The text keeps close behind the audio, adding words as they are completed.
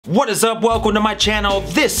What is up? Welcome to my channel.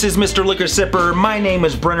 This is Mr. Liquor Sipper. My name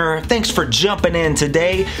is Brenner. Thanks for jumping in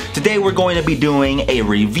today. Today we're going to be doing a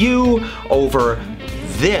review over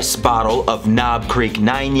this bottle of Knob Creek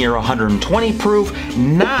 9-year 120 proof,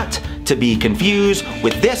 not to be confused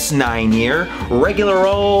with this 9-year regular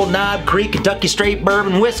old Knob Creek Kentucky Straight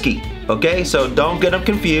Bourbon Whiskey. Okay, so don't get them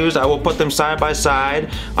confused. I will put them side by side.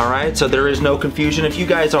 All right, so there is no confusion. If you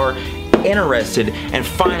guys are interested in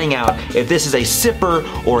finding out if this is a sipper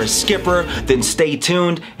or a skipper, then stay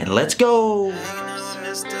tuned and let's go.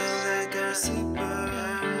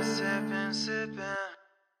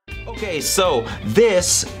 Okay, so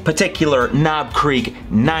this particular Knob Creek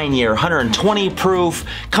 9-year 120 proof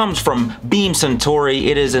comes from Beam Suntory.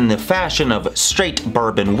 It is in the fashion of straight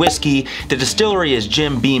bourbon whiskey. The distillery is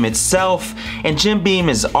Jim Beam itself, and Jim Beam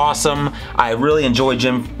is awesome. I really enjoy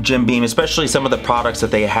Jim Beam, especially some of the products that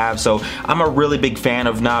they have. So I'm a really big fan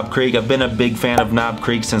of Knob Creek. I've been a big fan of Knob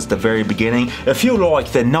Creek since the very beginning. If you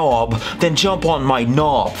like the knob, then jump on my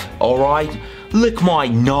knob, all right? Lick my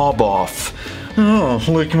knob off. Oh,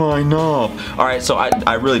 lick my knob. Alright, so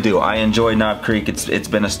I really do. I enjoy Knob Creek. It's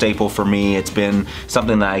been a staple for me. It's been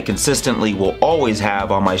something that I consistently will always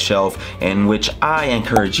have on my shelf, and which I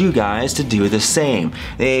encourage you guys to do the same.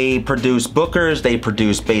 They produce Bookers, they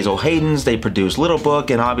produce Basil Hayden's, they produce Little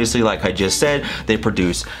Book, and obviously, like I just said, they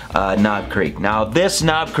produce Knob Creek. Now, this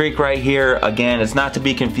Knob Creek right here, again, is not to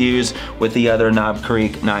be confused with the other Knob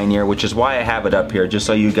Creek 9-year, which is why I have it up here, just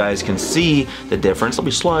so you guys can see the difference. Let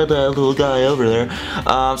me slide that little guy over there.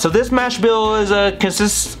 So this mash bill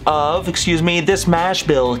consists of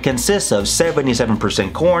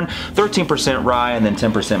 77% corn, 13% rye, and then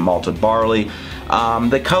 10% malted barley.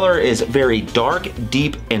 The color is very dark,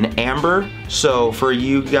 deep, and amber. So for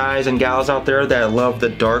you guys and gals out there that love the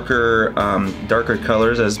darker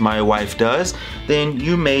colors, as my wife does, then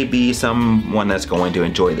you may be someone that's going to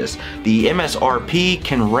enjoy this. The MSRP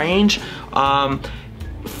can range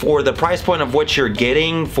for the price point of what you're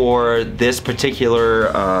getting for this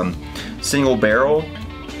particular single barrel.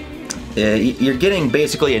 You're getting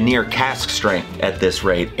basically a near cask strength at this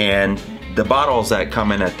rate, and the bottles that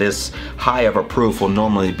come in at this high of a proof will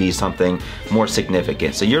normally be something more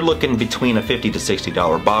significant. So you're looking between a $50 to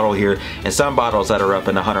 $60 bottle here, and some bottles that are up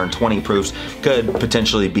in 120 proofs could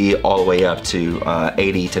potentially be all the way up to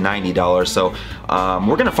 $80 to $90. So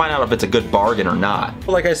we're gonna find out if it's a good bargain or not.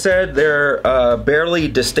 Like I said, they're barely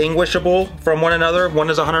distinguishable from one another. One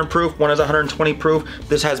is 100 proof, one is 120 proof.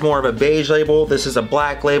 This has more of a beige label, this is a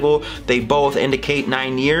black label. They both indicate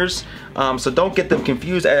 9 years. So don't get them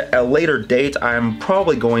confused. At a later date, I'm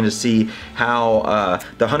probably going to see how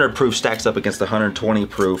the 100 proof stacks up against the 120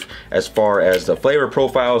 proof as far as the flavor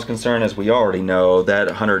profile is concerned. As we already know, that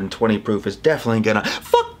 120 proof is definitely gonna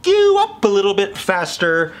fuck you up a little bit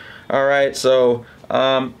faster. All right, so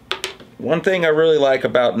one thing I really like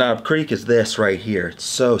about Knob Creek is this right here. It's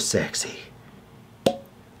so sexy.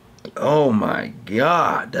 Oh my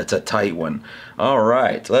God, that's a tight one. All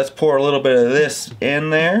right, so let's pour a little bit of this in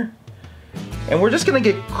there. And we're just gonna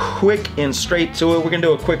get quick and straight to it. We're gonna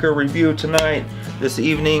do a quicker review tonight, this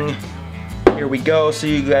evening. Here we go, so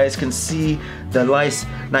you guys can see the nice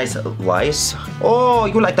lice. Oh,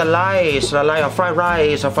 you like the lice, like a fried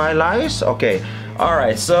rice, a fried lice? Okay, all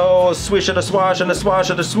right, so swish of the swash and the swash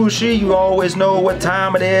of the swooshy. You always know what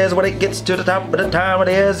time it is. When it gets to the top of the time it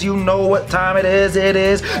is, you know what time it is. It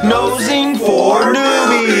is nosing for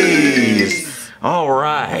newbies. All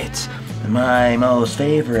right, my most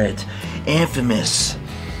favorite, infamous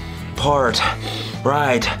part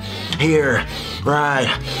right here, right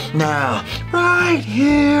now, right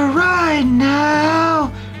here, right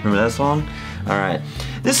now. Remember that song? All right.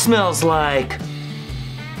 This smells like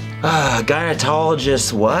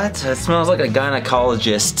gynecologist. What? It smells like a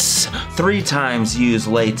gynecologist's 3 times used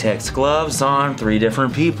latex gloves on 3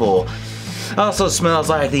 different people. Also smells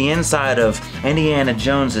like the inside of Indiana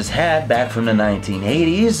Jones's hat back from the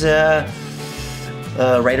 1980s.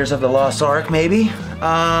 Raiders of the Lost Ark, maybe.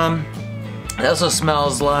 It also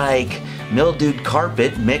smells like mildewed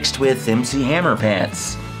carpet mixed with MC Hammer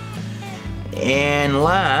pants. And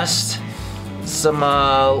last, some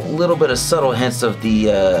little bit of subtle hints of the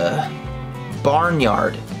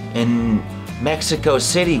barnyard in Mexico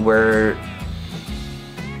City, where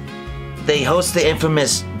they host the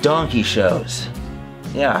infamous donkey shows.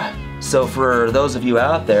 Yeah, so for those of you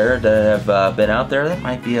out there that have been out there, that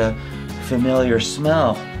might be a familiar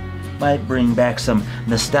smell. Might bring back some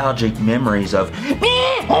nostalgic memories of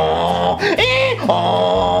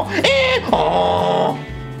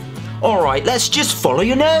Alright, let's just follow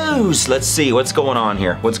your nose. Let's see what's going on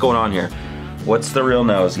here. What's going on here? What's the real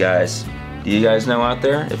nose, guys? Do you guys know out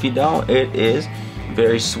there? If you don't, it is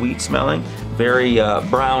very sweet smelling, very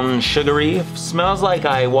brown sugary. Smells like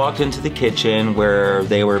I walked into the kitchen where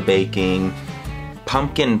they were baking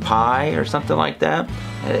pumpkin pie or something like that.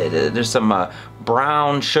 There's some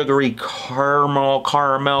brown sugary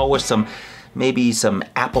caramel with some, maybe some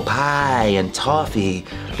apple pie and toffee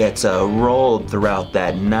that's rolled throughout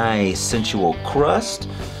that nice sensual crust.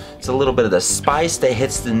 It's a little bit of the spice that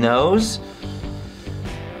hits the nose.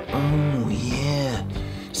 Oh yeah.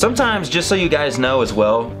 Sometimes, just so you guys know as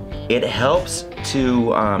well, it helps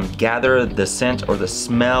to gather the scent or the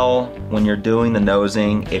smell when you're doing the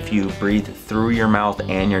nosing if you breathe through your mouth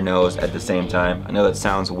and your nose at the same time. I know that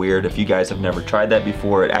sounds weird. If you guys have never tried that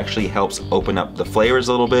before, it actually helps open up the flavors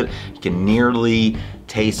a little bit. You can nearly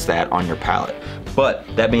taste that on your palate. But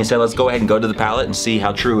that being said, let's go ahead and go to the palate and see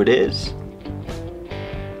how true it is.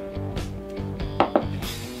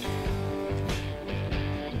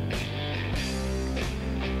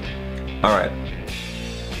 All right.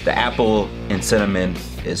 The apple and cinnamon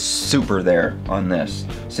is super there on this.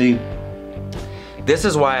 See, this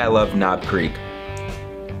is why I love Knob Creek.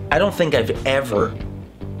 I don't think I've ever,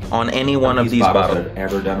 on any one of these bottles, I've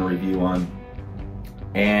ever done a review on,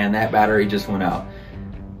 and that battery just went out.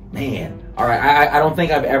 Man, all right, I don't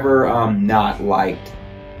think I've ever not liked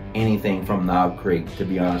anything from Knob Creek, to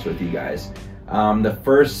be honest with you guys. The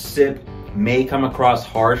first sip may come across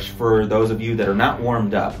harsh for those of you that are not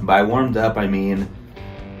warmed up. By warmed up, I mean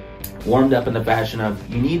warmed up in the fashion of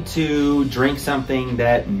you need to drink something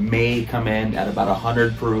that may come in at about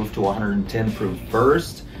 100 proof to 110 proof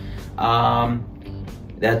first.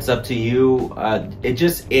 That's up to you.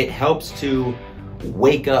 It helps to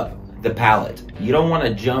wake up the palate. You don't want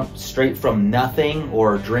to jump straight from nothing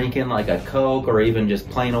or drinking like a Coke or even just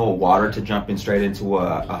plain old water to jumping straight into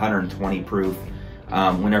a 120 proof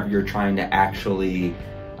whenever you're trying to actually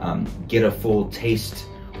get a full taste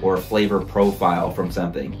or flavor profile from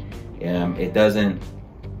something. It doesn't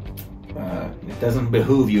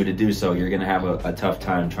behoove you to do so. You're gonna have a tough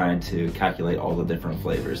time trying to calculate all the different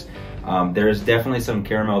flavors. There's definitely some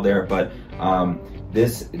caramel there, but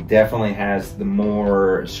this definitely has the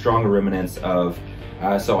more stronger remnants of,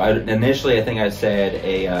 initially I think I said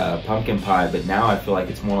a pumpkin pie, but now I feel like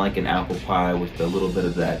it's more like an apple pie with a little bit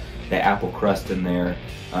of that apple crust in there,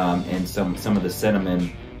 and some of the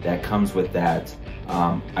cinnamon that comes with that.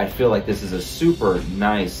 I feel like this is a super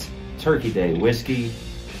nice Turkey Day whiskey.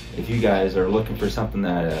 If you guys are looking for something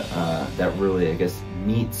that really, I guess,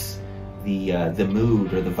 meets the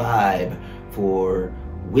mood or the vibe for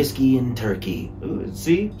whiskey and turkey. Ooh,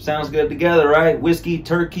 see, sounds good together, right? Whiskey,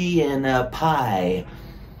 turkey, and pie.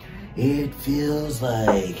 It feels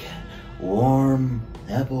like warm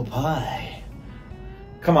apple pie.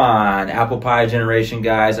 Come on, apple pie generation,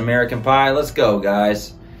 guys. American pie, let's go,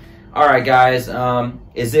 guys. All right, guys,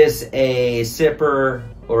 is this a sipper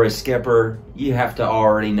or a skipper? You have to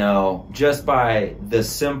already know just by the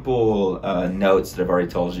simple notes that I've already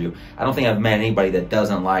told you. I don't think I've met anybody that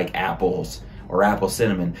doesn't like apples or apple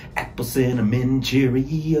cinnamon. Apple cinnamon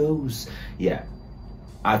Cheerios. Yeah,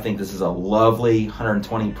 I think this is a lovely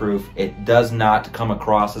 120 proof. It does not come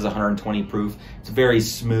across as 120 proof. It's very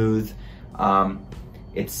smooth.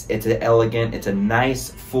 It's an elegant, it's a nice,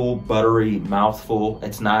 full, buttery mouthful.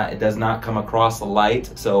 It does not come across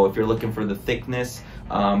light. So if you're looking for the thickness,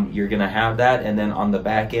 you're gonna have that. And then on the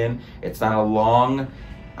back end, it's not a long,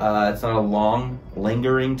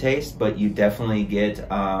 lingering taste, but you definitely get,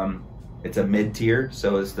 it's a mid-tier,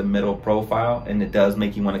 so it's the middle profile, and it does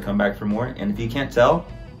make you want to come back for more. And if you can't tell,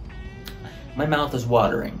 my mouth is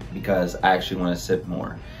watering because I actually want to sip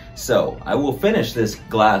more. So I will finish this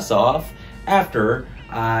glass off after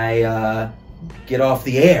I get off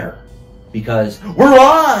the air, because we're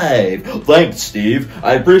live! Thanks, Steve.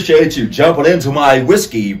 I appreciate you jumping into my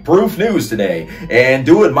whiskey proof news today and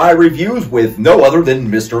doing my reviews with no other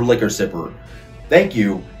than Mr. Liquor Sipper. Thank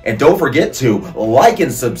you, and don't forget to like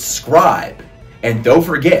and subscribe. And don't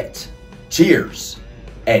forget, cheers,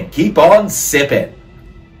 and keep on sipping.